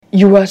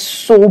You are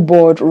so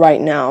bored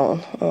right now.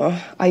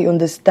 I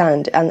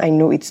understand, and I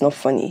know it's not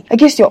funny. I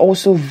guess you're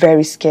also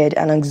very scared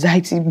and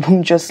anxiety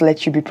won't just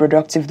let you be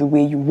productive the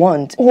way you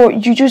want. Or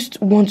you just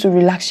want to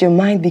relax your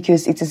mind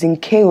because it is in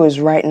chaos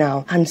right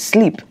now and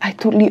sleep. I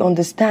totally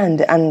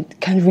understand and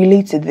can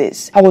relate to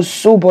this. I was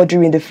so bored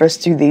during the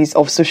first 2 days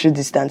of social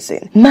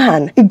distancing.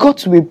 Man, it got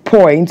to a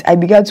point I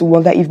began to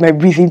wonder if my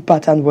breathing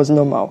pattern was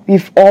normal.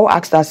 We've all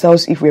asked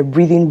ourselves if we're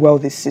breathing well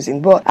this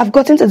season, but I've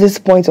gotten to this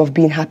point of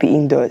being happy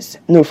indoors.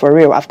 No, for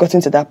real, I've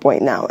gotten to that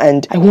point now,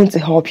 and I want to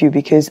help you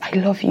because I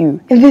love you.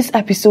 In this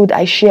episode,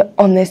 I share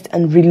honest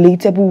and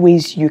relatable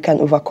ways you can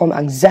overcome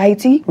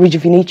anxiety,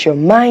 rejuvenate your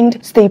mind,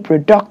 stay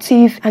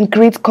productive, and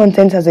create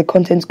content as a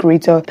content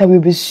creator that will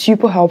be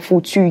super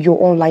helpful to your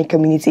online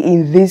community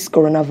in this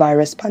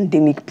coronavirus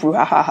pandemic.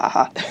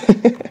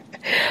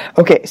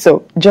 Okay,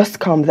 so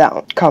just calm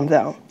down.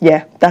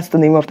 Yeah, that's the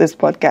name of this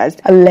podcast.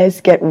 And let's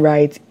get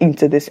right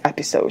into this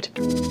episode.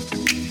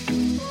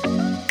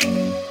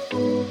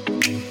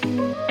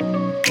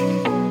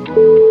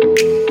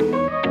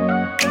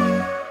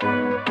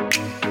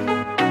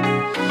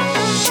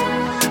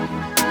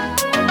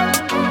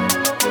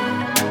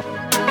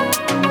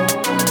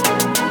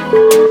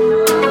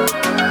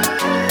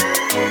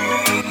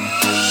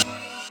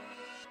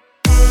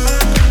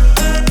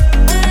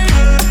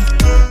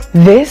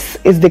 This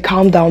is the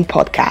Calm Down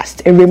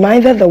Podcast, a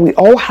reminder that we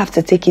all have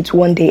to take it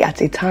one day at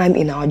a time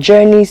in our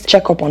journeys,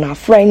 check up on our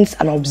friends,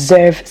 and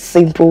observe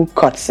simple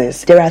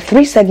courtesies. There are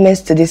 3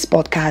 segments to this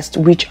podcast,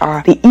 which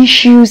are the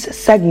Issues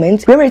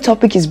segment, where a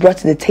topic is brought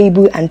to the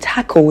table and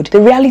tackled,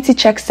 the Reality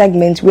Check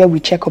segment, where we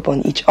check up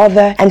on each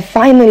other, and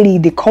finally,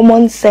 the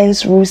Common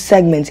Sense Rules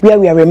segment, where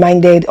we are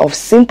reminded of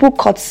simple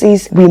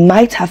courtesies we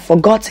might have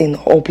forgotten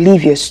or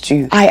oblivious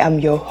to. I am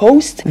your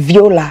host,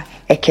 Viola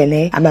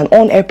Ekene. I'm an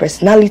on-air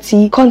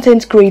personality,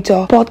 content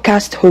creator,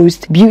 podcast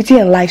host, beauty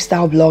and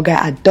lifestyle blogger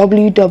at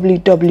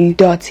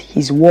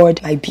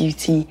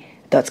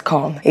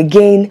www.hiswordmybeauty.com.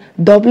 Again,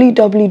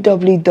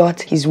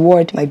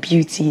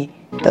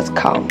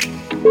 www.hiswordmybeauty.com.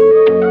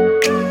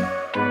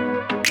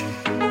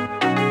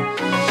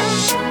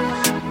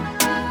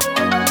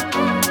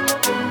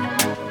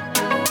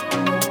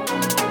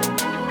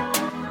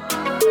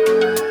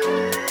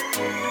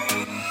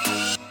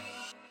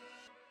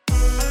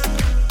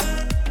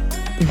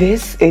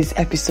 This is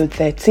episode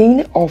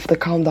 13 of the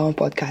Calm Down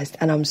Podcast,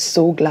 and I'm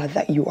so glad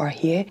that you are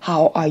here.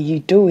 How are you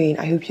doing?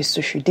 I hope you're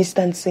social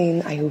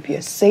distancing. I hope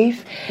you're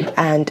safe,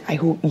 and I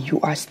hope you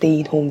are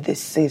staying home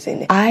this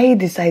season. I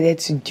decided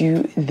to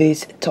do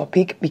this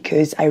topic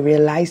because I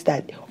realized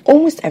that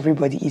almost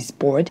everybody is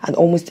bored and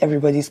almost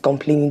everybody is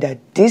complaining that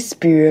this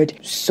period,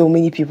 so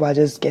many people are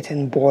just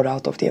getting bored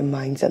out of their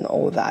minds and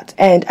all that.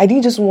 And I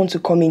didn't just want to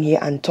come in here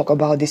and talk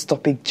about this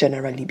topic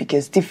generally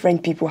because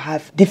different people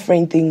have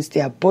different things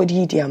their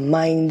body, their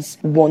minds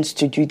wants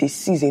to do this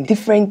season.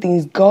 Different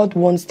things, God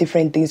wants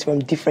different things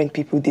from different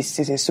people this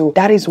season. So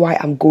that is why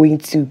I'm going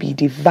to be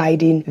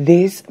dividing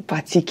this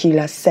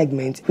particular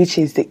segment, which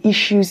is the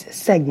Issues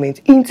segment,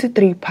 into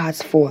 3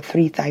 parts for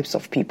 3 types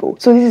of people.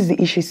 So this is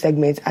the Issues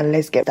segment, and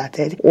let's get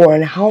started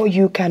on how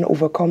you can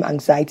overcome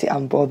anxiety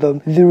and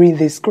boredom during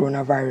this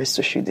coronavirus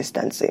social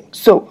distancing.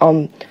 So,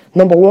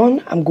 number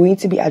 1, I'm going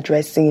to be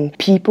addressing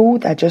people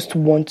that just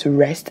want to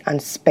rest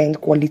and spend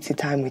quality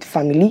time with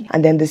family.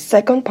 And then the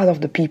second part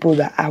of the people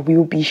that I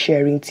will be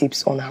sharing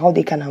tips on how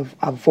they can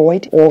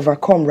avoid or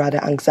overcome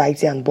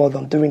anxiety and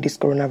boredom during this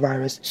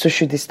coronavirus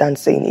social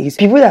distancing is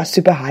people that are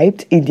super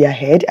hyped in their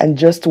head and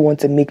just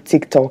want to make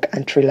TikTok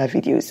and trailer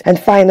videos. And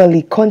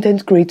finally,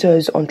 content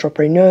creators,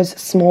 entrepreneurs,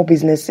 small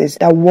businesses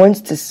that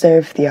want to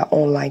serve their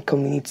online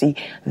community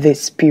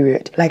this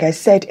period. Like I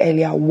said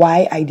earlier,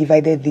 why I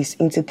divided this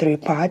into 3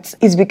 parts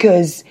is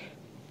because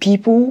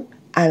people,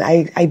 and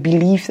I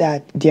believe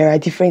that there are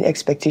different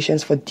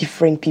expectations for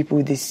different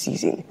people this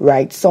season,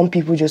 right? Some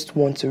people just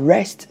want to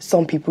rest.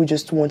 Some people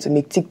just want to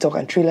make TikTok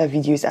and trailer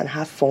videos and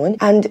have fun.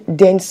 And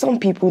then some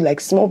people, like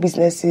small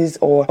businesses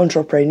or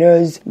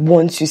entrepreneurs,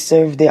 want to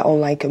serve their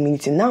online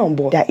community now,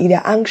 but they're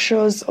either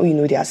anxious or,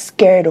 they are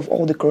scared of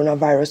all the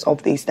coronavirus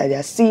updates that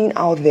they're seeing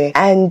out there,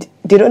 and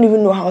they don't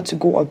even know how to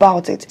go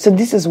about it. So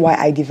this is why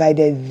I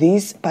divided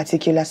this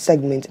particular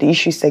segment, the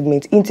issue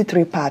segment, into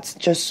 3 parts,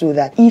 just so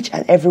that each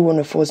and every one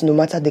of us, no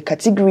matter the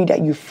category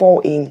that you fall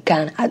in,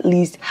 can at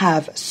least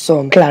have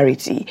some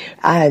clarity.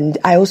 And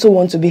I also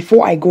want to,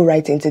 before I go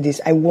right into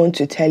this, I want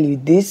to tell you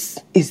this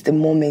is the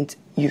moment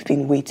you've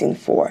been waiting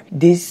for.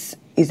 This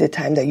is the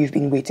time that you've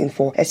been waiting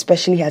for,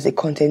 especially as a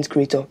content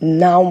creator.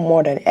 Now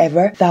more than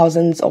ever,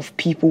 thousands of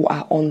people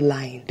are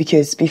online,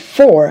 because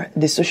before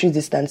the social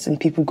distancing,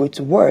 people go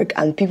to work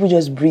and people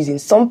just breeze in.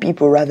 Some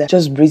people rather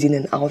just breeze in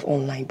and out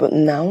online, but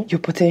now your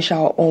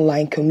potential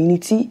online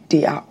community,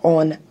 they are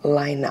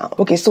online now.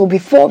 Okay, so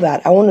before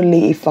that, I want to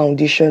lay a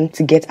foundation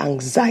to get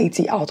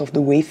anxiety out of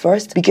the way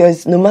first,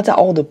 because no matter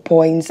all the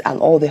points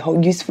and all the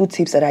useful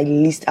tips that I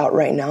list out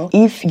right now,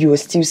 if you are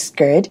still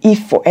scared,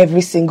 if for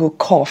every single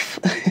cough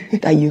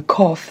that that you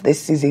cough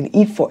this season,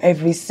 if for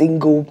every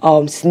single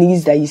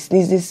sneeze that you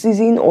sneeze this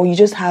season, or you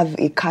just have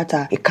a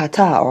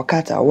catarrh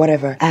or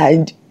whatever,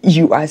 and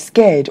you are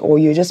scared or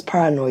you're just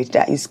paranoid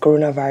that it's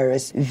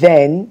coronavirus,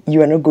 then you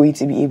are not going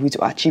to be able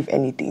to achieve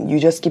anything. You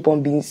just keep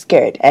on being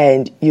scared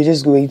and you're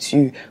just going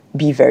to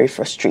be very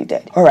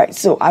frustrated. Alright,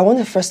 so I want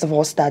to first of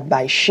all start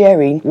by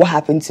sharing what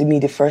happened to me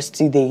the first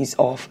 2 days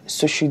of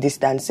social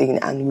distancing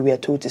and we were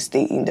told to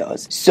stay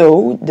indoors.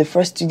 So the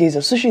first 2 days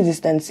of social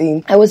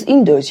distancing, I was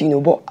indoors,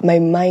 but my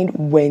mind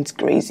went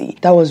crazy.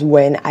 That was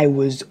when I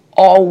was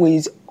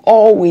always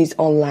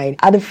online.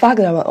 And the fact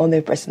that I'm an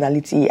online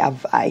personality,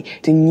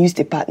 the news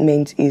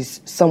department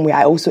is somewhere.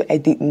 I also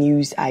edit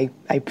news, I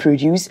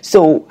produce.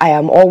 So I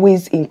am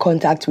always in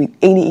contact with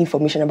any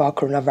information about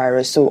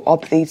coronavirus. So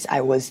updates,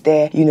 I was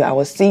there. I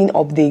was seeing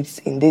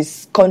updates in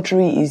this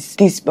country is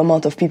this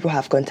amount of people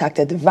have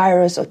contacted the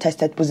virus or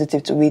tested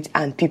positive to it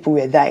and people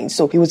were dying.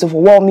 So it was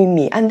overwhelming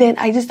me. And then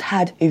I just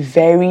had a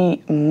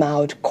very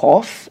mild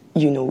cough.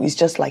 It's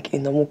just like a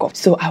normal cough.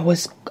 So I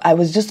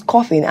was just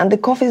coughing, and the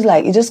cough is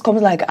like, it just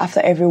comes like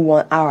after every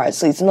 1 hour.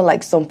 So it's not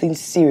like something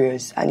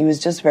serious, and it was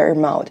just very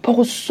mild. But I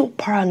was so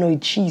paranoid,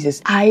 Jesus.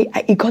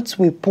 It got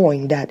to a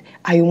point that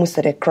I almost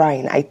started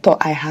crying. I thought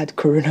I had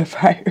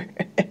coronavirus.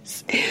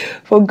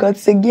 For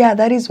God's sake, yeah,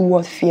 that is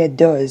what fear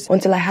does.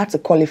 Until I had to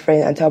call a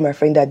friend and tell my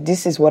friend that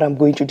this is what I'm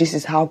going through. This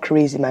is how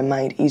crazy my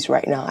mind is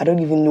right now. I don't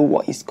even know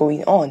what is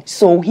going on.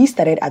 So he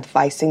started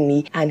advising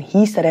me, and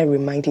he started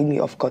reminding me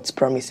of God's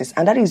promises,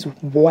 and that is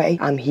why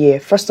I'm here.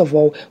 First of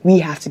all, we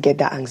have to get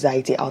that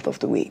anxiety out of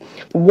the way.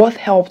 What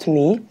helped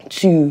me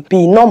to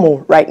be normal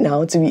right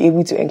now, to be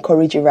able to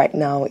encourage you right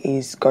now,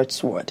 is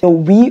God's word. So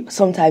we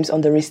sometimes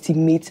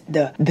underestimate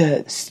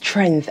the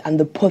strength and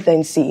the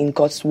potency in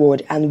God's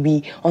word, and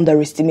we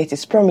underestimate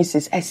his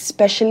promises,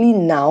 especially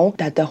now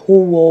that the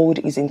whole world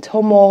is in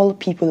turmoil,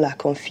 people are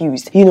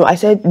confused. I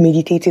said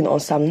meditating on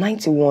Psalm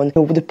 91,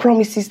 the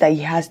promises that he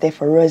has there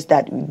for us,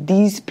 that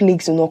these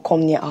plagues will not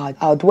come near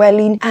our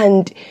dwelling,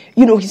 and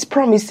his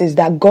promises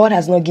that God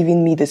has not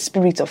given me the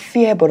spirit of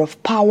fear, but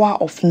of power,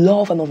 of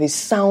love, and of a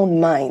sound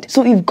mind.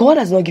 So if God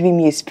has not given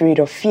me a spirit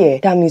of fear,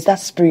 that means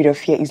that spirit of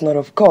fear is not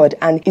of God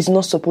and is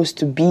not supposed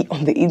to be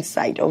on the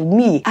inside of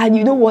me.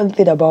 And one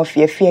thing about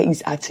fear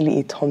is actually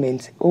a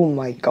torment. Oh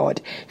my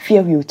God.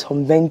 Fear will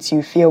torment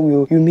you. Fear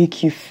will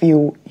make you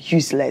feel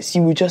useless.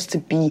 You will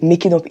just be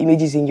making up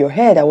images in your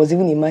head. I was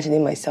even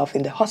imagining myself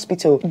in the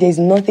hospital. There's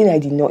nothing I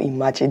did not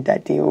imagine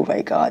that day. Oh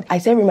my God. I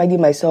started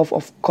reminding myself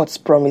of God's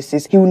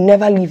promises. He will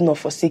never leave nor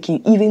forsake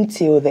you, even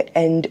till the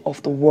end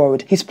of the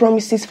world. His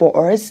promises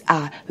for us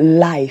are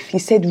life. He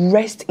said,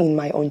 rest in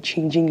my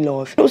unchanging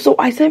love. So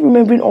I started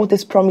remembering all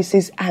these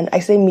promises and I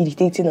started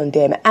meditating on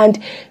them. And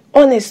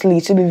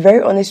honestly, to be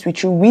very honest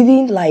with you,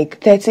 within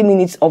like 30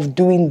 minutes of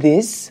doing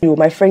this,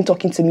 my friend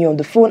talking to me on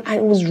the phone,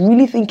 I was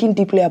really thinking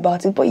deeply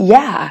about it. But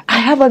yeah, I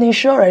have an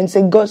insurance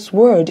in God's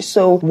word.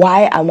 So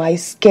why am I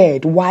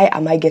scared? Why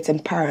am I getting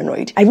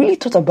paranoid? I really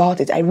thought about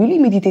it. I really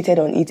meditated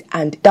on it,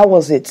 and that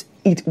was it.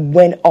 It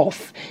went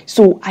off.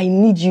 So I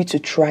need you to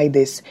try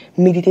this.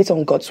 Meditate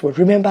on God's word.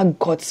 Remember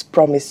God's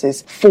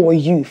promises for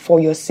you, for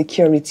your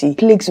security.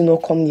 Plagues will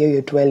not come near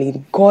your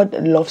dwelling. God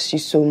loves you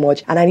so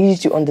much, and I need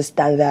you to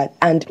understand that.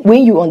 And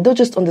when you don't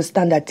just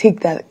understand that, take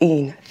that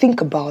in.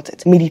 Think about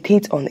it.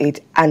 Meditate on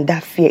it, and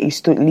that fear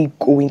is totally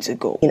going to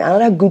go. And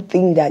another good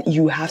thing that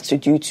you have to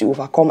do to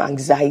overcome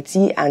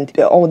anxiety and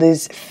all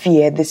this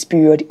fear this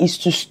period is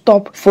to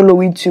stop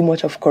following too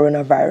much of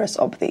coronavirus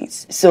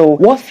updates. So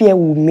what fear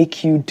will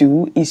make you do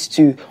is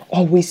you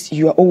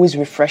are always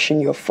refreshing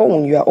your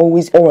phone. You are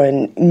always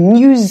on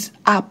news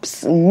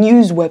apps,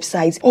 news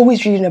websites,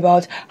 always reading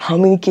about how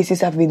many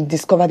cases have been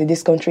discovered in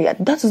this country.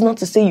 That is not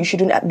to say you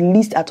shouldn't at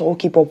least at all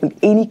keep up with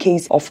any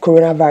case of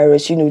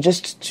coronavirus,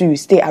 just to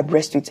stay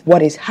abreast with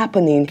what is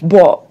happening.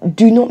 But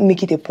do not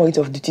make it a point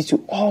of duty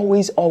to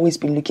always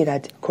be looking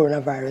at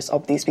coronavirus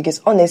updates, because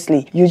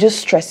honestly, you're just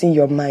stressing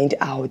your mind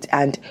out.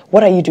 And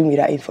what are you doing with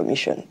that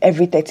information?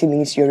 Every 30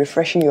 minutes, you're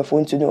refreshing your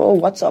phone to know,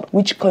 what's up?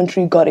 Which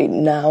country got it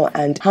now?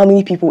 And how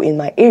many people in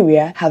my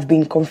area have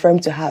been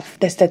confirmed to have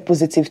tested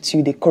positive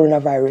to the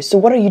coronavirus? So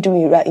what are you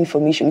doing with that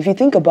information? If you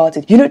think about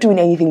it, you're not doing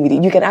anything with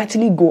it. You can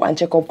actually go and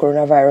check up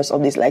coronavirus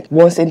updates like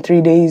once in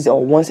 3 days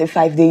or once in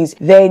 5 days.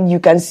 Then you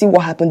can see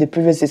what happened the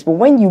previous days. But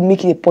when you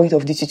make it a point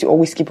of duty to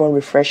always keep on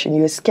refreshing,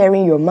 you're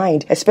scaring your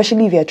mind,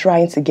 especially if you're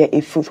trying to get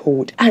a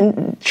foothold.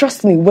 And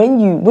trust me, when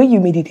you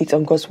meditate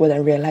on God's word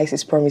and realize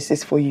his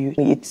promises for you,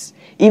 it's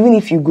even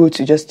if you go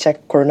to just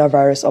check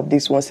coronavirus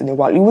updates once in a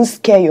while, it won't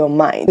scare your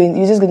mind.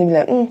 You're just going to be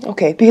like,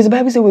 okay. Because the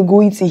Bible says we're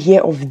going to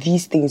hear of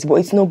these things, but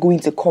it's not going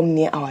to come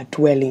near our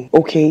dwelling,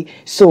 okay?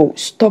 So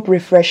stop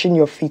refreshing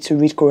your feed to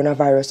read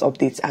coronavirus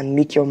updates and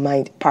make your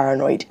mind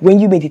paranoid. When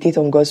you meditate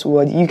on God's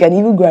word, you can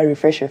even go and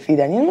refresh your feed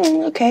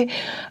and, okay.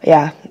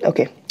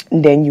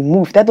 then you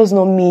move. That does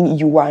not mean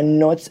you are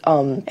not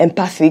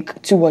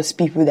empathic towards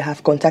people that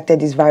have contacted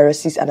these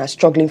viruses and are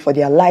struggling for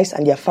their lives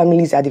and their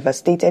families are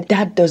devastated.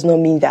 That does not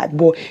mean that.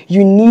 But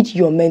you need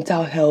your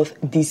mental health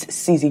this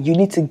season. You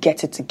need to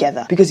get it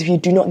together, because if you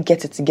do not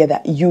get it together,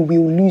 you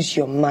will lose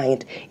your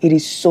mind. It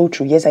is so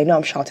true. Yes, I know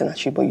I'm shouting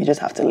at you, but you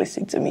just have to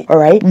listen to me. All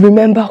right?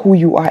 Remember who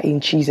you are in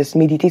Jesus.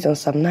 Meditate on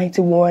Psalm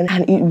 91,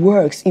 and it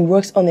works. It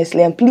works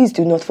honestly. And please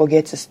do not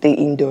forget to stay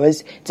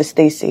indoors, to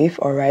stay safe.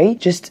 All right?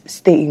 Just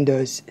stay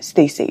indoors,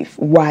 stay safe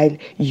while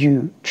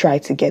you try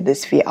to get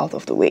this fear out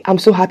of the way. I'm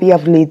so happy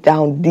I've laid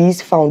down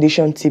these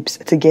foundation tips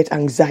to get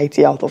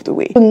anxiety out of the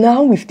way. So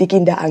now we've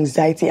taken that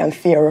anxiety and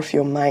fear off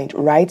your mind,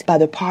 right? By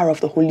the power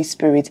of the Holy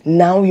Spirit,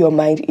 now your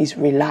mind is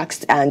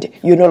relaxed and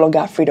you're no longer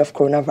afraid of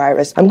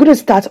coronavirus. I'm going to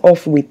start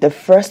off with the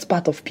first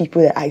part of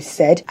people that I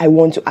said I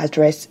want to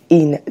address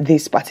in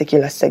this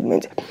particular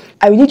segment.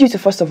 I need you to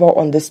first of all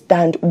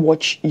understand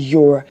what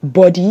your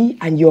body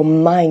and your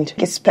mind,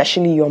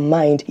 especially your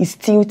mind, is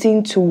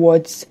tilting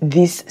towards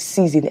this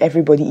season.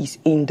 Everybody is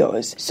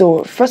indoors.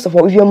 So first of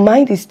all, if your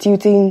mind is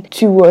tilting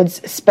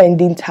towards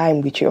spending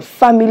time with your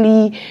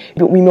family,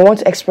 we may want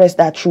to express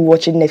that through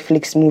watching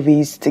Netflix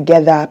movies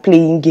together,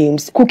 playing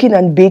games, cooking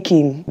and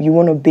baking. You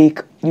want to bake,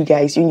 you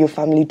guys, you and your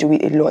family do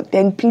it a lot,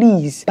 then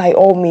please, by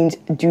all means,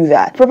 do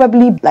that.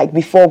 Probably like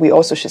before we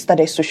also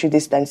started social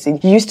distancing,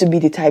 you used to be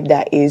the type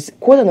that is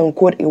quote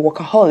unquote a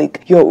workaholic.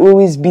 You're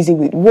always busy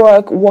with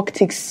work. Work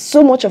takes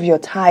so much of your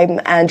time,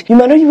 and you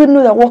might not even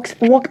know that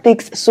work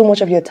takes so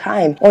much of your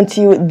time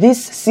until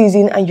this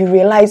season and you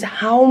realize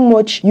how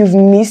much you've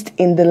missed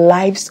in the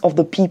lives of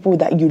the people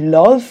that you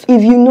love.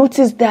 If you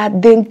notice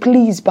that, then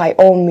please, by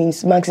all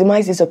means,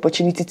 maximize this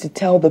opportunity to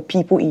tell the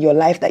people in your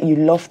life that you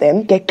love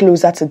them, get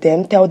closer to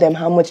them, tell them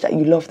how much that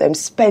you love them,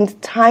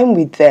 spend time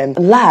with them,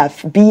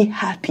 laugh, be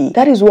happy.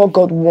 That is what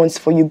God wants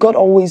for you. God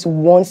always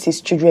wants his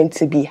children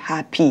to be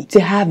happy, to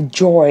have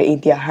joy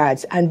in their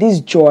hearts. And this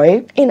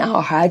joy in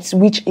our hearts,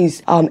 which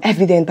is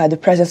evident by the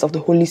presence of the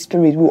Holy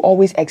Spirit, will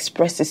always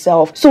express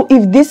itself. So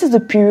if this is the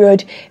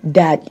period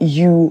that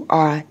you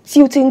are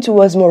tilting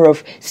towards more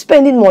of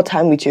spending more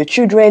time with your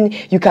children,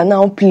 you can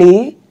now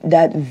play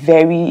that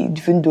very,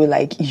 even though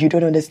like you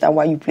don't understand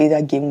why you play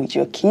that game with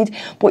your kid,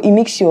 but it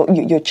makes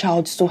your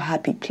child so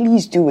happy.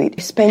 Please do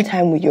it. Spend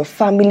time with your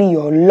family,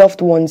 your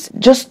loved ones.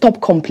 Just stop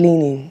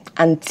complaining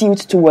and tilt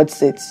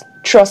towards it.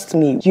 Trust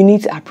me, you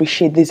need to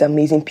appreciate these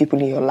amazing people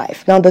in your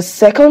life. Now, the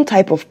second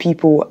type of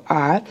people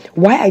are,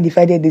 why I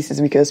divided this is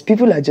because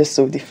people are just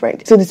so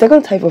different. So the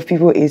second type of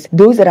people is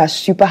those that are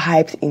super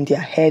hyped in their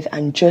head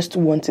and just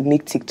want to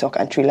make TikTok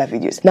and trailer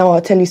videos. Now,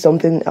 I'll tell you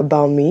something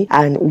about me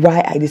and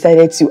why I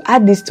decided to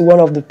add this to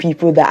one of the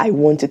people that I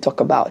want to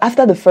talk about.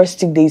 After the first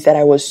 2 days that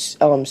I was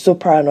so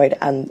paranoid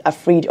and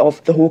afraid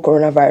of the whole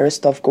coronavirus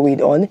stuff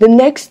going on, the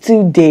next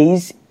 2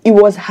 days, it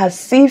was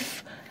as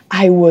if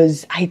I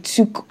was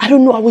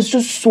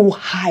just so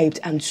hyped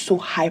and so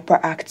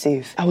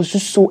hyperactive. I was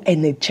just so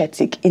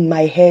energetic in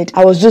my head.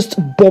 I was just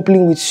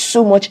bubbling with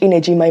so much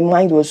energy. My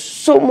mind was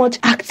so much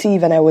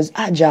active and I was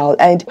agile.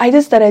 And I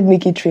just started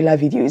making trailer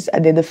videos.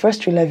 And then the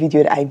first trailer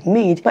video that I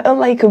made, my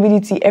online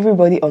community,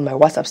 everybody on my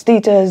WhatsApp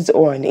status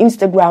or on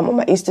Instagram, on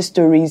my Insta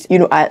stories,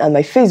 and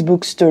my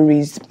Facebook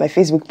stories, my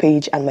Facebook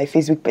page and my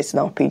Facebook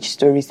personal page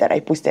stories that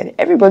I posted,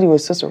 everybody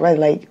was so surprised,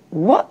 like,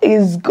 what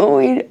is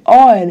going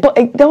on? But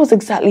that was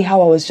exactly how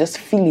I was just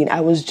feeling.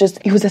 It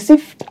was as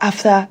if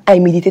after I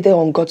meditated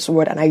on God's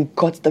word and I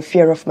got the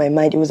fear of my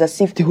mind, it was as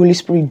if the Holy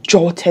Spirit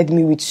jolted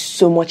me with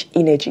so much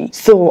energy.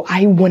 So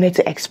I wanted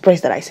to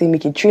express that. I say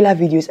making trailer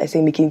videos, I say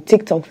making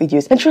TikTok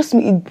videos. And trust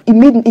me,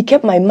 it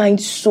kept my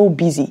mind so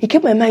busy. It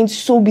kept my mind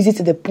so busy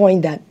to the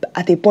point that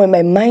at a point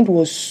my mind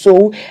was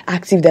so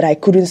active that I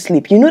couldn't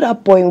sleep. You know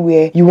that point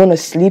where you want to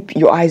sleep,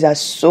 your eyes are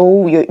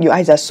so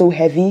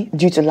heavy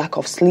due to lack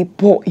of sleep,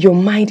 but your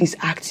mind is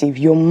active.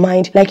 Your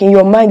mind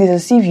is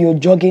as if you're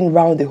jogging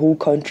around the whole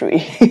country.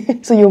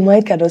 So your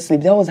mind cannot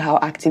sleep. That was how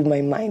active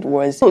my mind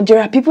was. So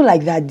there are people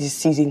like that this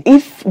season.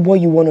 If what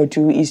you want to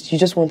do is you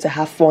just want to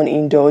have fun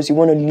indoors, you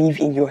want to live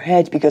in your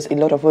head, because a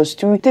lot of us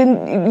do,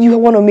 then you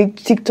want to make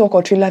TikTok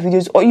or trailer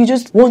videos, or you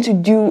just want to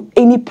do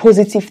any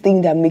positive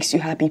thing that makes you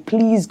happy,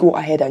 please go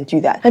ahead and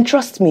do that. And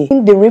trust me,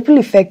 the ripple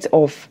effect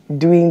of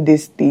doing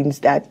these things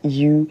that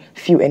you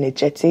feel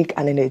energetic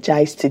and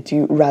energized to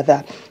do,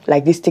 rather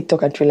like these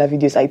TikTok and trailer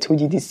videos I told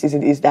you this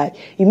season, is that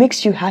it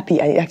makes you happy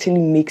and it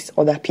actually makes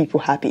other people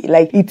happy.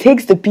 Like, it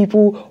takes the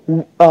people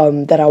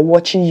that are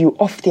watching you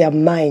off their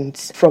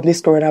minds from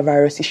this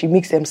coronavirus. It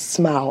makes them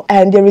smile.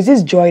 And there is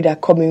this joy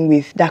that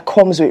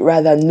comes with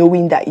rather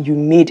knowing that you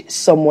made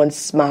someone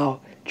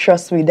smile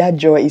trust me, that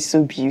joy is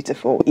so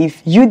beautiful.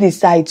 If you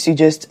decide to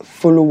just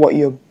follow what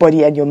your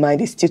body and your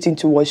mind is tilting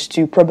towards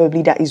to,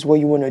 probably that is what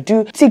you want to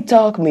do.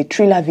 TikTok made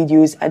thriller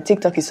videos, and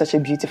TikTok is such a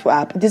beautiful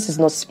app. This is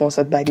not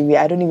sponsored, by the way.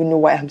 I don't even know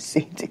why I'm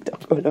saying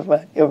TikTok all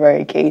over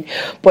again.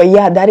 But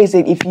yeah, that is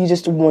it. If you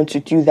just want to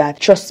do that,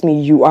 trust me,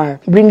 you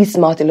are bringing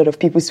smart a lot of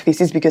people's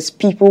faces, because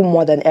people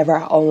more than ever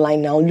are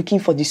online now, looking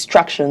for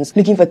distractions,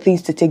 looking for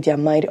things to take their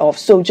mind off.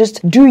 So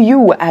just do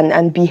you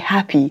and be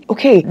happy.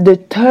 Okay, the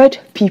third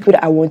people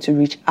that I want to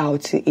reach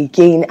out to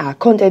again are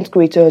content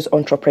creators,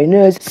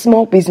 entrepreneurs,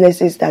 small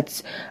businesses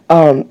that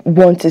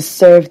want to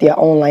serve their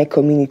online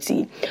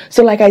community.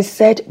 So like I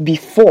said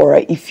before,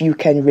 if you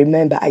can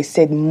remember, I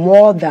said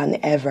more than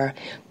ever,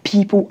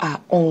 people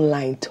are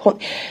online.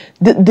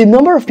 The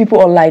number of people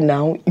online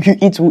now,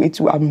 it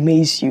will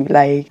amaze you.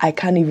 Like, I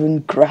can't even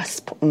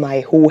grasp my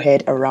whole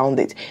head around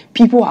it.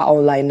 People are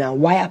online now.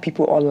 Why are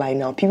people online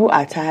now? People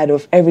are tired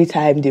of every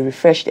time they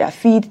refresh their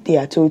feed, they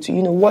are told to,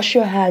 wash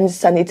your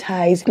hands,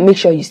 sanitize, make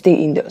sure you stay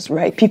indoors,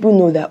 right? People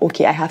know that,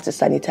 okay, I have to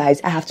sanitize,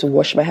 I have to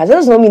wash my hands. That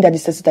does not mean that the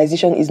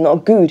sensitization is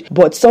not good,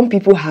 but some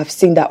people have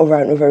seen that over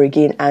and over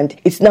again, and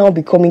it's now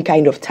becoming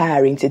kind of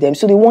tiring to them.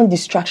 So they want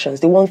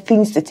distractions. They want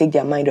things to take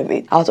their mind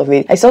out of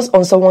it. I saw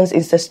on someone's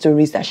Insta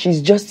stories that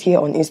she's just here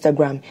on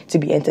Instagram to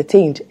be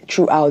entertained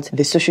throughout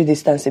the social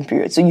distancing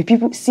period. So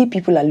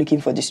people are looking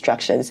for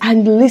distractions.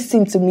 And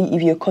listen to me,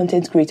 if you're a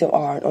content creator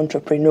or an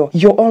entrepreneur,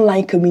 your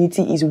online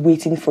community is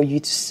waiting for you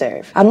to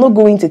serve. I'm not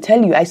going to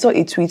tell you. I saw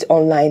a tweet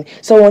online.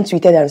 Someone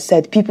tweeted and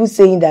said, people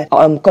saying that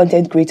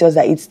content creators,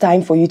 that it's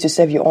time for you to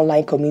serve your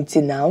online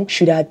community now,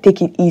 should I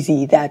take it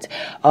easy, that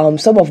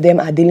some of them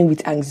are dealing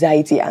with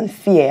anxiety and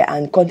fear,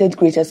 and content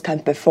creators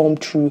can perform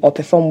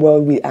well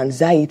with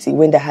anxiety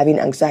when they're having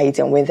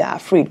anxiety and when they're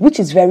afraid, which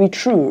is very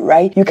true,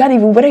 right? You can't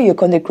even, whether you're a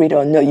content creator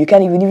or not, you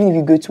can't even if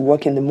you go to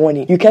work in the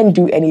morning, you can't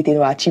do anything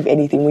or achieve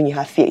anything when you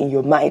have fear in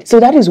your mind.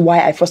 So that is why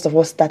I first of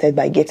all started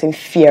by getting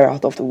fear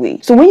out of the way.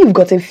 So when you've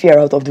gotten fear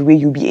out of the way,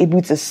 you'll be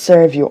able to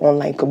serve your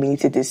online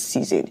community this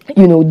season.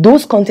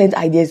 Those content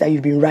ideas that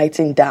you've been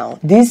writing down,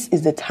 this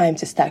is the time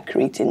to start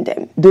creating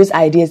them. Those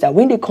ideas that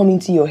when they come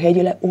into your head,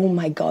 you're like, oh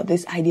my God,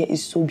 this idea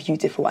is so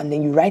beautiful. And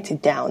then you write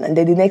it down. And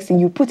then the next thing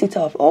you put it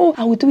off. Oh,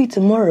 I will do it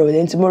tomorrow.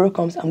 Then tomorrow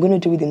comes, I'm going to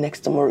do it the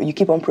next tomorrow. You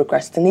keep on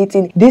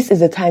procrastinating. This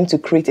is the time to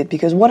create it,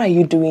 because what are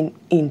you doing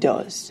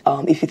indoors?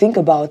 If you think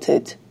about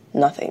it,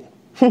 nothing.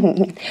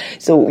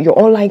 So your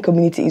online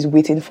community is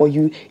waiting for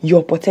you.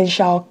 Your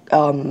potential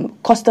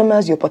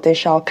customers, your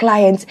potential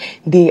clients,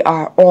 they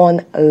are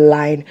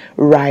online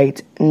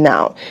right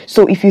now.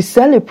 So if you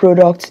sell a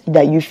product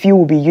that you feel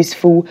will be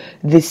useful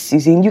this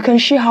season, you can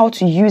share how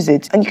to use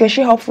it, and you can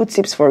share helpful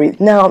tips for it.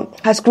 Now,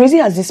 as crazy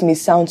as this may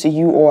sound to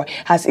you, or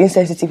as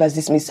insensitive as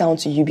this may sound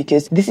to you,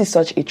 because this is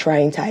such a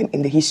trying time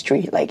in the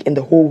history, like in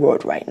the whole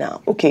world right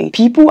now, okay,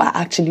 people are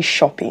actually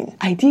shopping.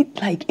 I did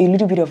like a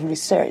little bit of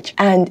research,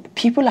 and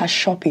people are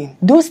shopping.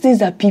 Those things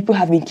that people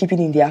have been keeping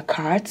in their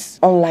carts,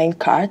 online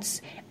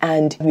carts,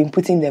 and been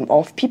putting them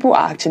off, people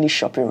are actually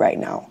shopping right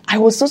now. I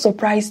was so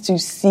surprised to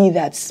see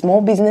that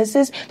small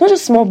businesses, not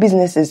just small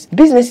businesses,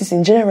 businesses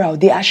in general,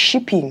 they are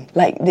shipping.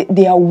 Like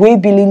they are way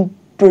billing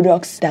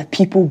products that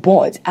people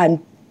bought,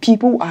 and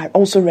people are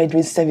also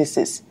rendering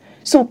services.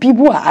 So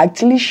people are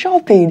actually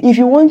shopping. If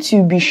you want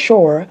to be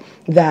sure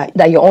that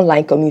your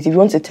online community, if you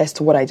want to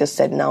test what I just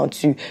said now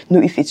to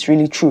know if it's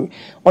really true,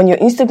 on your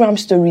Instagram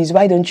stories,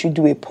 why don't you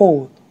do a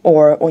poll?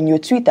 Or on your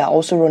Twitter,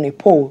 also run a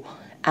poll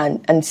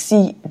and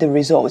see the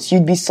results.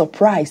 You'd be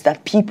surprised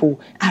that people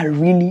are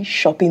really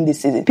shopping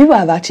this season. People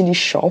have actually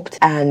shopped,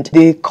 and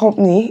the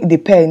company,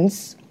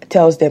 Depends,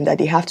 tells them that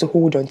they have to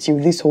hold until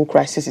this whole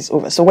crisis is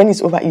over. So when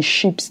it's over, it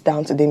ships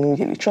down to them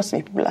immediately. Trust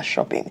me, people are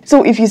shopping.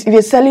 So if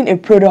you're selling a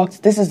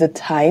product, this is the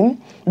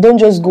time. Don't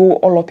just go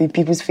all up in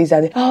people's face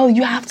and, oh,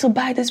 you have to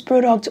buy this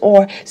product,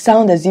 or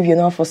sound as if you're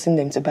not forcing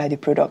them to buy the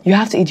product. You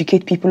have to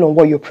educate people on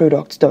what your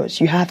product does.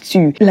 You have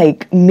to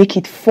make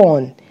it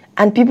fun.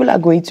 And people are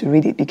going to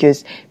read it,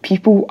 because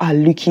people are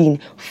looking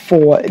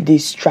for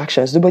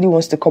distractions. Nobody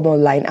wants to come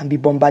online and be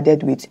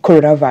bombarded with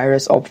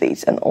coronavirus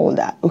updates and all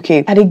that.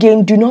 Okay. And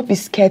again, do not be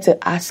scared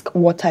to ask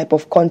what type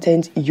of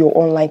content your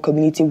online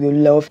community will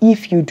love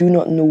if you do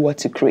not know what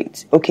to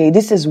create. Okay.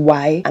 This is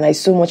why, and I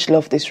so much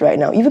love this right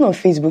now, even on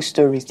Facebook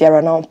stories, there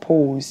are now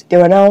polls.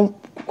 There are now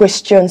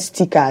question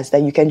stickers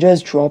that you can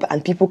just drop,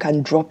 and people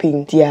can drop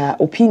in their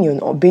opinion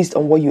or based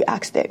on what you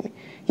ask them.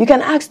 You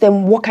can ask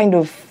them what kind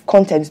of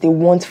content they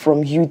want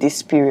from you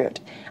this period,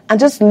 and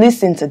just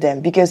listen to them,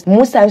 because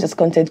most times as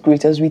content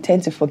creators, we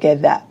tend to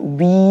forget that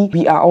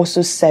we are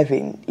also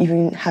serving,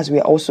 even as we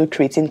are also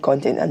creating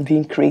content and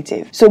being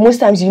creative. So most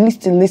times you need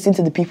to listen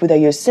to the people that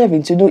you're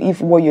serving to know if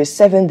what you're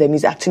serving them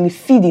is actually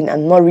feeding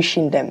and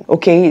nourishing them.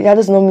 Okay, that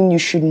does not mean you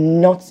should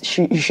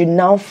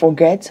now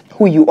forget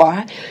who you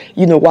are,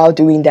 while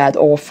doing that,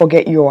 or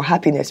forget your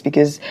happiness,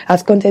 because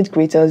as content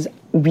creators,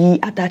 we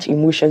attach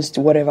emotions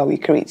to whatever we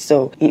create.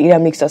 So it either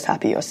makes us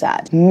happy or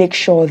sad. make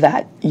sure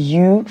that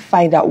you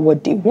find out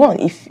what they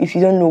want. If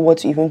you don't know what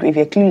to even do, if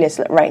you're clueless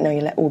right now,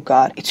 you're like, oh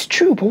God, it's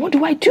true, but what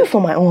do I do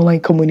for my online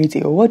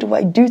community? Or what do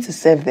I do to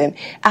serve them?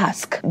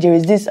 Ask. There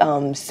is this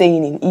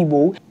saying in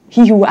Igbo,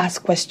 he who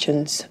asks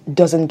questions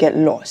doesn't get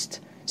lost.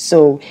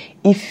 So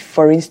if,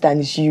 for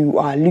instance, you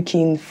are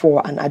looking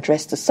for an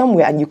address to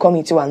somewhere and you come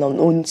into an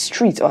unknown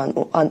street or an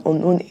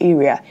unknown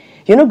area,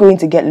 you're not going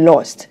to get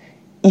lost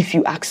if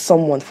you ask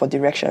someone for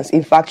directions.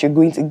 In fact, you're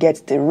going to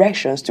get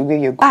directions to where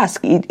you're going.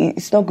 Ask.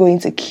 It's not going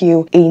to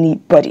kill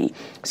anybody.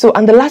 So,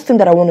 and the last thing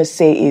that I want to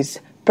say is,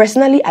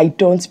 personally, I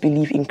don't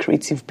believe in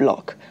creative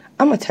block.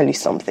 I'm going to tell you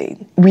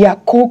something. We are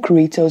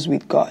co-creators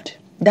with God.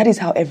 That is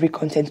how every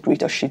content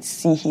creator should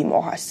see him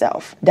or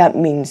herself. That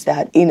means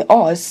that in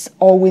us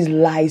always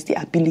lies the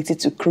ability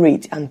to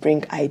create and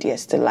bring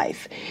ideas to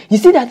life. You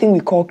see that thing we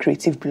call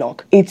creative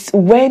block? It's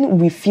when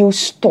we feel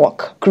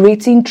stuck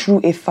creating through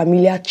a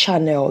familiar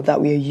channel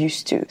that we are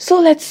used to. So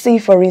let's say,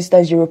 for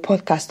instance, you're a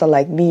podcaster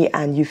like me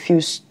and you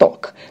feel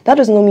stuck. That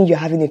does not mean you're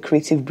having a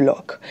creative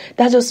block.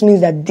 That just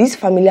means that this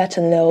familiar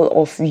channel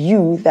of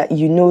you that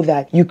you know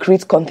that you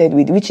create content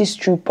with, which is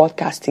through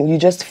podcasting, you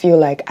just feel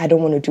like, I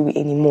don't want to do it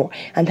anymore.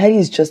 And that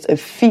is just a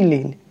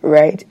feeling,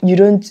 right? You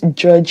don't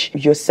judge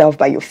yourself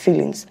by your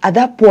feelings. At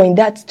that point,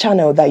 that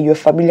channel that you're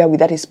familiar with,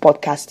 that is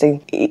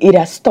podcasting, it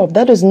has stopped.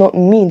 That does not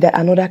mean that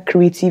another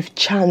creative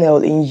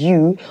channel in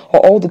you or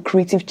all the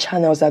creative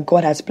channels that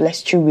God has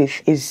blessed you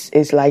with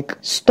is like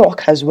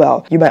stuck as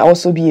well. You might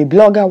also be a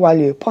blogger while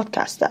you're a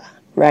podcaster,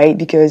 right?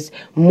 Because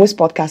most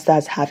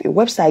podcasters have a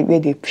website where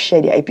they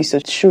share their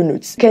episode show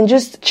notes. You can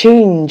just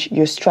change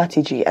your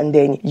strategy and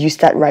then you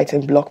start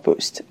writing blog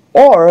posts.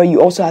 Or you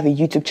also have a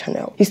YouTube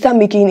channel. You start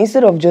making,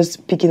 instead of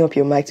just picking up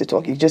your mic to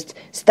talk, you just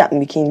start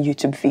making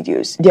YouTube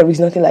videos. There is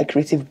nothing like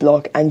creative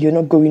block, and you're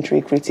not going through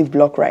a creative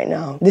block right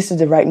now. This is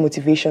the right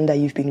motivation that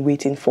you've been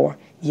waiting for.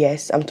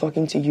 Yes, I'm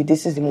talking to you.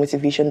 This is the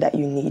motivation that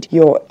you need.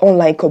 Your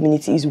online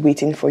community is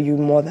waiting for you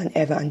more than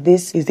ever. And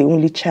this is the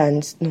only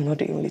chance. No, not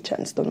the only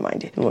chance. Don't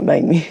mind it. Don't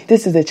mind me.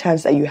 This is the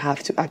chance that you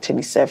have to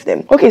actually serve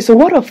them. Okay, so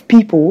what of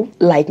people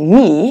like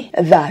me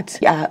that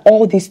are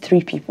all these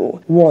three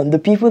people? One, the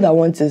people that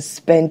want to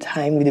spend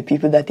time with the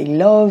people that they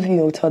love,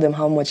 tell them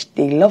how much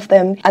they love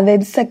them. And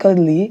then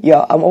secondly,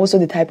 I'm also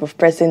the type of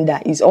person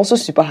that is also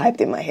super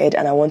hyped in my head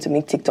and I want to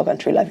make TikTok and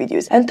trailer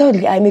videos. And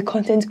thirdly, I'm a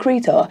content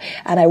creator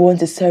and I want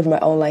to serve my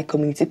online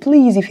community.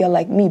 Please, if you're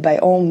like me, by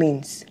all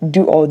means,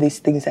 do all these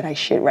things that I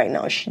share right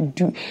now.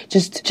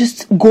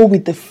 Just go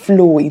with the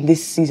flow in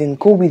this season.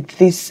 Go with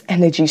this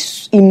energy.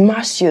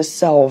 Immerse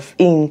yourself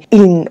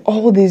in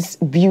all these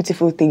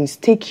beautiful things.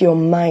 Take your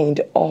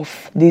mind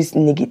off this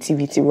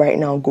negativity right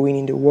now going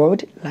in the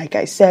world. Like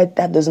I said,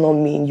 that does not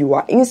mean you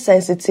are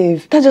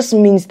insensitive. That just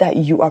means that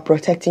you are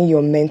protecting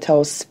your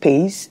mental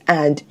space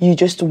and you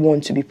just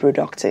want to be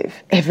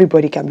productive.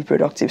 Everybody can be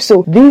productive.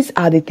 So these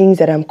are the things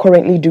that I'm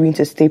currently doing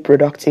to stay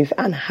productive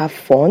and have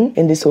fun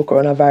in this whole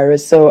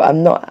coronavirus. So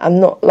I'm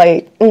not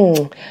like,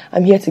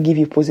 I'm here to give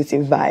you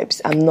positive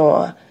vibes.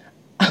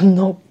 I'm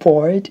not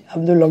bored.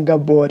 I'm no longer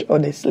bored,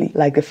 honestly,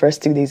 like the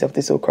first 2 days of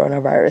this whole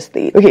coronavirus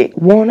thing. Okay,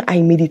 one,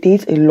 I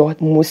meditate a lot,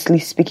 mostly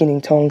speaking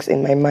in tongues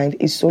in my mind.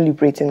 Is so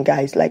liberating,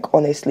 guys. Like,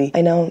 honestly,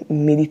 I now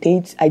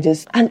meditate.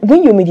 And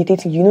when you're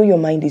meditating, your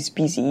mind is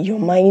busy. Your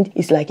mind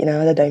is like in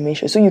another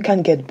dimension, so you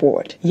can't get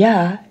bored.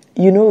 Yeah,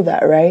 you know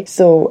that, right?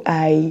 So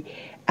I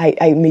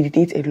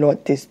meditate a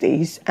lot these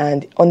days,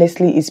 and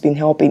honestly, it's been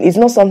helping. It's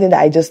not something that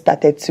I just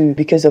started to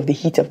because of the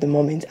heat of the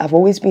moment. I've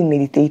always been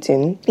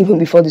meditating, even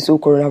before this whole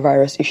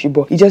coronavirus issue,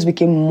 but it just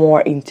became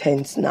more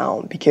intense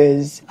now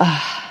because,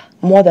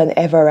 more than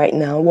ever right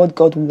now, what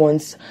God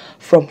wants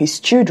from His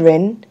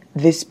children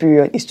this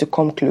period is to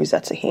come closer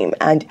to Him.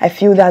 And I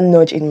feel that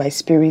nudge in my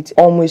spirit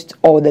almost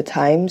all the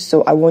time.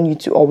 So I want you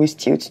to always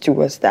tilt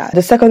towards that.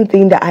 The second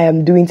thing that I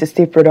am doing to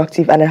stay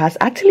productive, and it has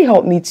actually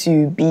helped me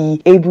to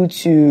be able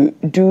to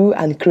do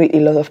and create a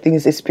lot of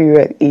things this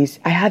period, is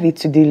I have a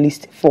to-do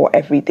list for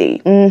every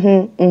day.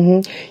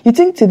 You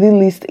think to-do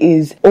list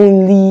is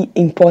only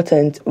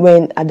important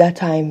when at that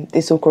time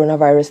this whole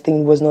coronavirus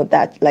thing was not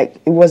that, like,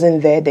 it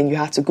wasn't there. Then you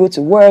have to go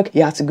to work,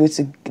 you have to go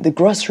to the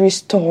grocery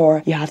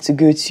store, you have to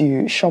go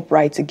to shop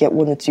right to get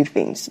one or two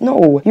things.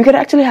 No, you can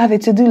actually have a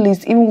to-do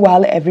list even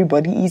while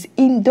everybody is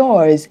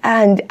indoors.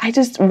 And I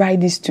just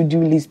write this to-do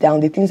list down,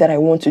 the things that I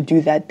want to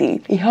do that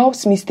day. It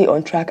helps me stay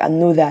on track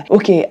and know that,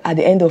 okay, at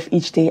the end of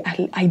each day,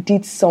 I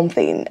did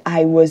something.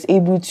 I was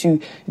able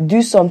to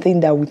do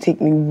something that would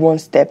take me one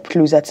step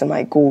closer to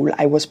my goal.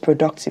 I was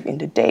productive in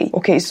the day.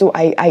 Okay, so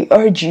I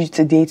urge you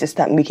today to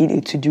start making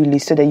a to-do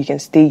list so that you can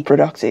stay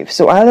productive.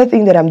 So another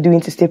thing that I'm doing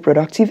to stay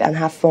productive and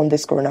have fun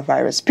this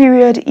coronavirus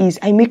period is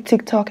I make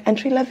TikTok and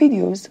trailer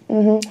videos.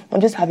 I'm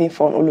just having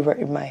fun all over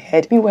in my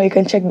head. Meanwhile, you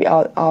can check me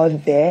out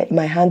there.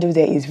 My handle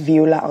there is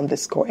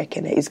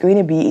Viola_Ekene. It's going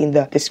to be in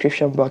the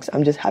description box.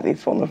 I'm just having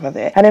fun over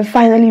there. And then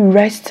finally,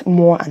 rest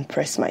more and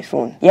press my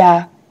phone.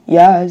 Yeah,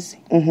 Yes.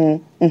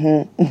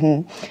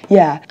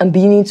 Yeah, I'm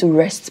beginning to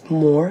rest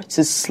more,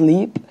 to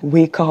sleep,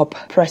 wake up,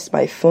 press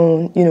my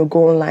phone,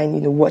 go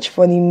online, watch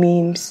funny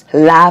memes,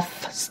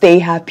 laugh, stay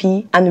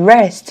happy, and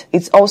rest.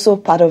 It's also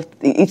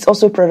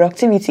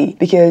productivity,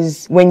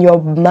 because when your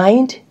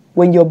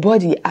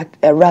body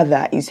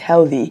is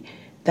healthy,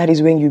 that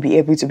is when you'll be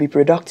able to be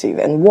productive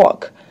and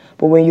work.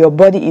 But when your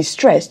body is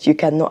stressed, you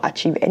cannot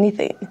achieve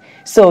anything.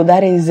 So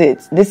that is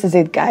it. This is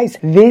it, guys.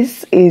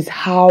 This is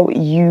how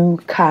you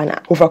can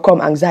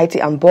overcome anxiety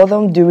and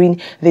boredom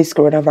during this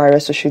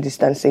coronavirus social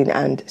distancing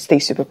and stay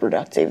super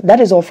productive. That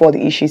is all for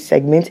the issues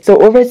segment.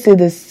 So over to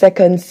the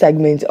second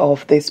segment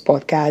of this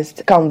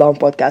podcast, Countdown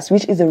Podcast,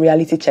 which is a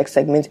reality check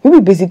segment. We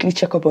will basically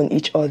check up on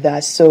each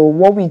other. So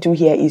what we do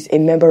here is, a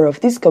member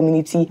of this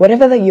community,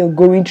 whatever that you're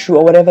going through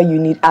or whatever you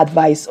need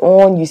advice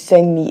on, you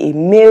send me a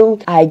mail.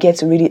 I get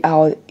to read it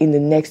out in the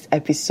next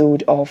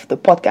episode of the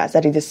podcast.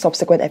 That is the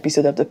subsequent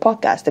episode of the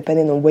podcast,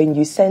 depending on when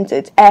you sent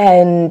it,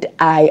 and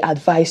I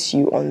advise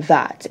you on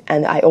that.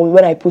 And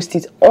when I post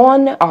it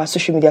on our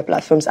social media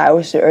platforms, I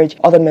also urge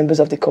other members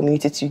of the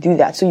community to do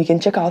that. So you can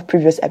check out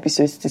previous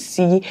episodes to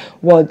see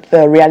what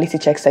the reality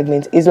check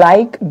segment is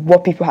like,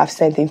 what people have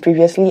sent in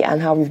previously,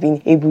 and how we've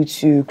been able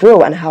to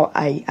grow and how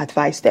I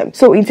advise them.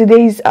 So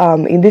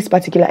in this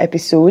particular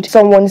episode,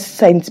 someone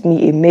sent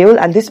me a mail,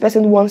 and this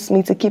person wants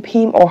me to keep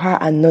him or her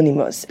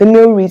anonymous. The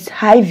mail reads,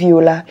 "Hi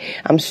Viola,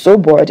 I'm so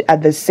bored,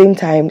 at the same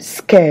time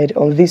scared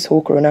on this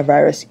whole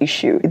coronavirus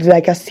issue. It's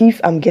like as if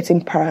I'm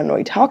getting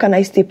paranoid. How can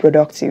I stay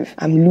productive?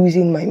 I'm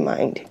losing my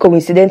mind."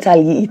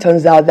 Coincidentally, it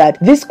turns out that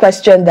this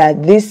question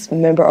that this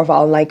member of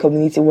our online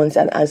community wants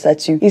an answer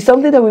to is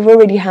something that we've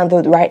already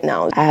handled right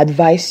now. I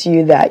advise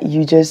you that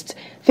you just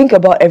think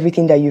about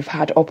everything that you've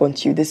had up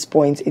until this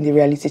point in the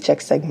reality check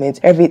segment.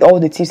 All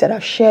the tips that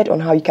I've shared on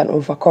how you can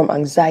overcome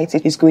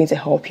anxiety is going to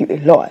help you a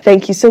lot.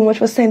 Thank you so much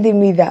for sending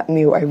me that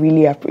mail. I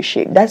really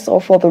appreciate it. That's all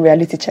for the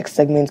reality check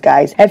segment,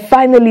 guys. And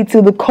finally,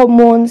 to the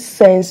common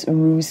sense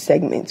rules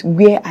segment,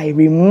 where I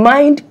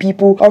remind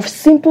people of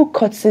simple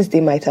courtesies they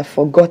might have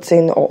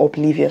forgotten or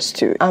oblivious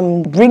to.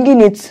 I'm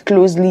bringing it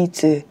closely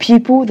to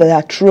people that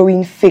are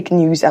throwing fake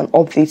news and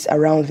updates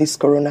around this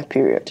corona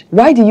period.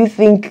 Why do you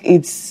think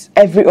it's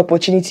every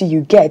opportunity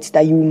you get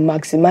that you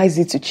maximize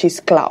it to chase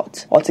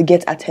clout or to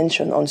get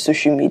attention on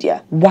social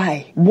media?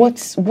 Why?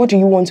 What do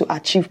you want to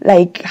achieve?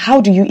 Like,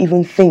 how do you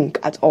even think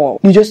at all?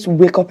 You just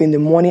wake up in the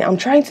morning. I'm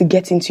trying to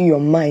get into your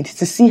mind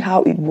to see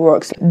how it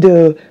works.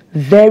 The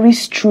very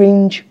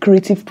strange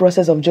creative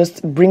process of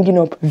just bringing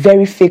up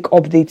very fake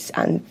updates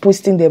and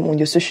posting them on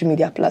your social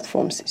media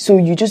platforms. So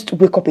you just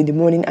wake up in the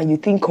morning and you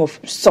think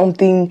of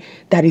something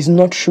that is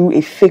not true,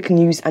 a fake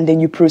news, and then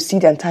you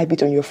proceed and type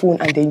it on your phone,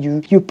 and then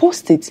you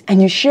post it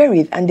and you share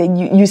it, and then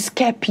you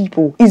scare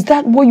people. Is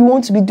that what you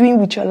want to be doing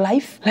with your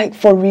life? Like,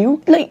 for real?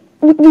 Like,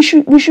 we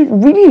should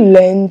really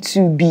learn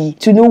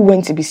to know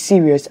when to be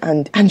serious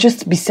and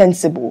just be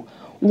sensible.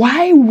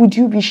 Why would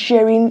you be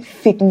sharing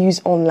fake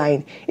news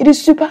online? It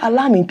is super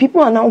alarming.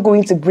 People are now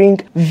going to bring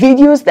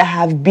videos that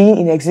have been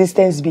in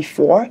existence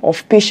before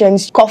of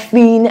patients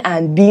coughing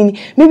and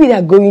maybe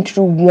they're going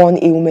through one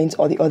ailment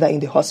or the other in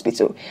the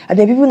hospital. And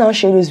then people now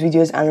share those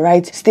videos and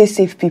write, "Stay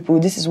safe,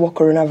 people. This is what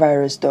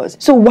coronavirus does."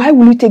 So why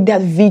will you take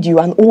that video,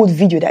 an old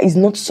video that is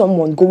not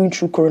someone going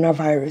through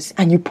coronavirus,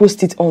 and you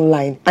post it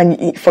online?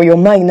 And for your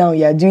mind now,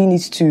 you're doing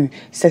it to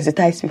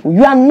sensitize people.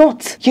 You are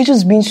not. You're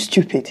just being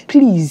stupid.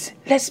 Please,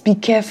 let's be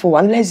careful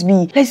and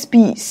let's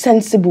be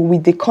sensible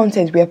with the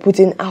content we are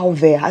putting out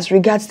there as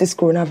regards this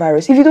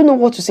coronavirus. If you don't know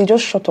what to say,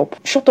 just shut up.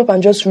 Shut up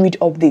and just read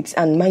updates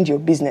and mind your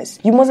business.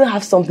 You mustn't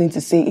have something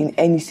to say in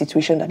any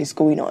situation that is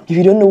going on. If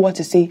you don't know what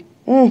to say,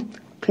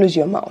 close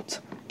your mouth.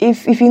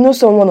 If you know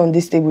someone on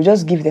this table,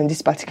 just give them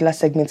this particular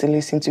segment to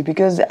listen to,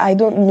 because I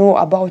don't know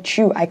about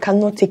you. I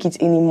cannot take it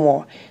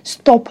anymore.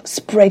 Stop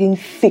spreading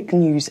fake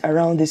news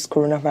around this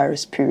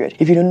coronavirus period.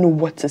 If you don't know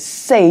what to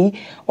say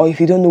or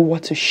if you don't know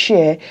what to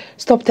share,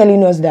 stop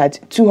telling us that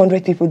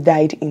 200 people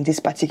died in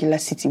this particular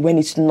city when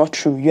it's not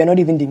true. You're not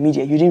even the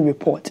media. You didn't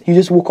report. You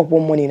just woke up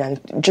one morning and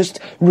just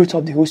wrote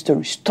up the whole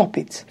story. Stop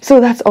it. So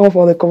that's all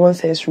for the Common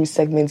Sense Rules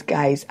segment,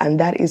 guys. And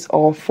that is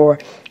all for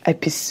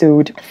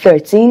episode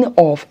 13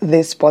 of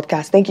this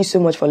podcast. Thank you so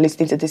much for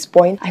listening to this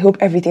point. I hope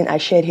everything I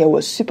shared here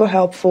was super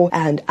helpful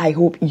and I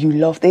hope you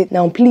loved it.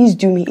 Now, please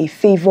do me a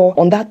favor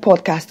on that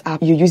podcast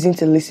app you're using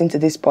to listen to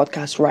this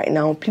podcast right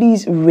now.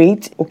 Please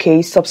rate,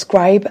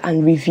 subscribe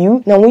and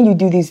review. Now, when you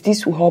do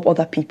this will help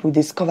other people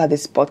discover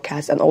this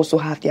podcast and also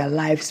have their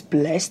lives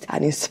blessed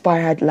and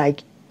inspired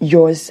like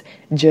yours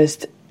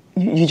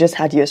you just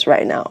had yours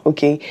right now,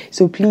 okay?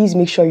 So please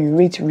make sure you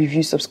rate,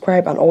 review,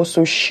 subscribe, and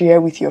also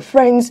share with your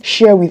friends,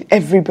 share with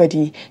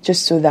everybody,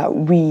 just so that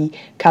we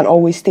can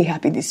always stay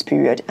happy this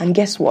period. And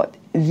guess what?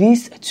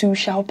 This too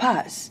shall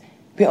pass.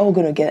 We're all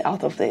going to get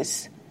out of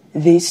this.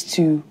 This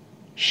too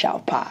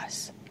shall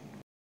pass.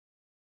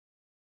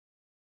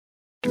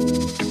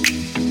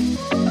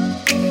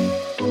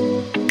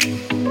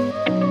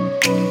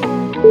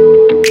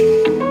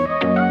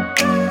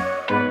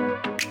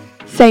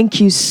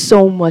 Thank you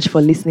so much for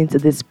listening to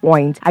this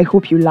point. I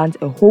hope you learned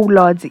a whole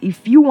lot.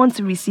 If you want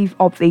to receive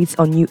updates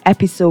on new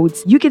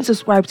episodes, you can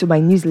subscribe to my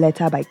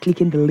newsletter by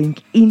clicking the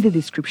link in the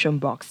description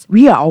box.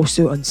 We are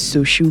also on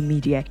social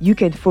media. You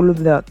can follow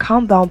the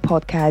Calm Down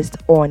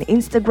Podcast on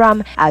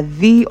Instagram at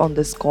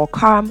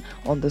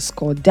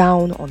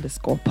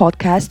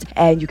the_calm_down_podcast.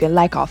 And you can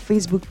like our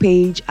Facebook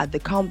page at the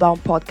Calm Down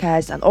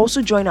Podcast and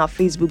also join our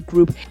Facebook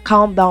group,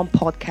 Calm Down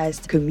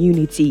Podcast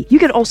Community. You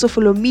can also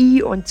follow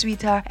me on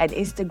Twitter and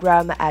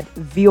Instagram at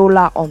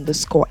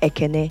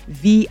Viola_Ekene,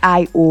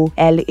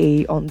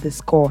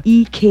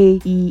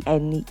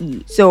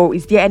 VIOLA_EKENE. So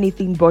is there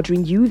anything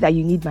bothering you that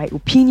you need my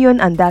opinion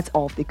and that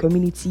of the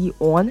community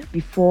on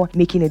before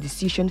making a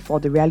decision for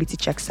the reality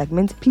check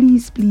segment?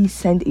 Please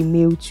send a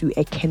mail to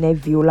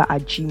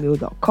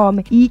ekeneviola@gmail.com,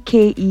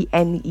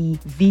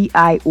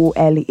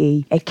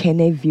 EKENEVIOLA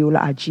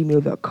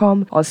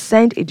ekeneviola@gmail.com, or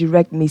send a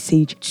direct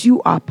message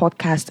to our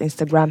podcast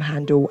Instagram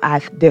handle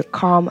at the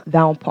Calm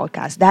Down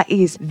Podcast. That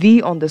is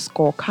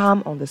the_calm_down_podcast.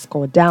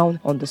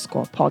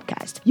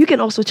 You can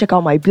also check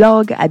out my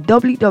blog at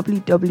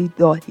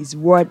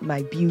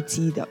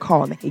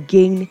www.hiswordmybeauty.com.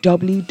 Again,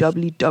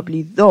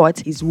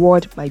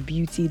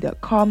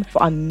 www.hiswordmybeauty.com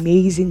for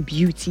amazing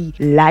beauty,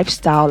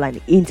 lifestyle, and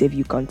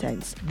interview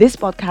contents. This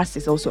podcast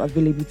is also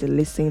available to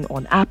listen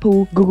on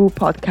Apple, Google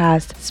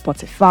Podcast,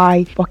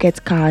 Spotify,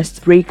 Pocket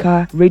Cast,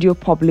 Breaker, Radio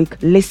Public,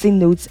 Listen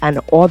Notes, and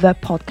other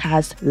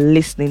podcast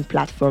listening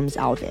platforms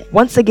out there.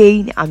 Once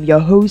again, I'm your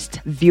host,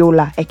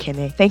 Viola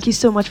Ekene. Thank you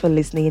so much for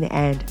listening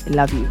and I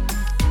love you.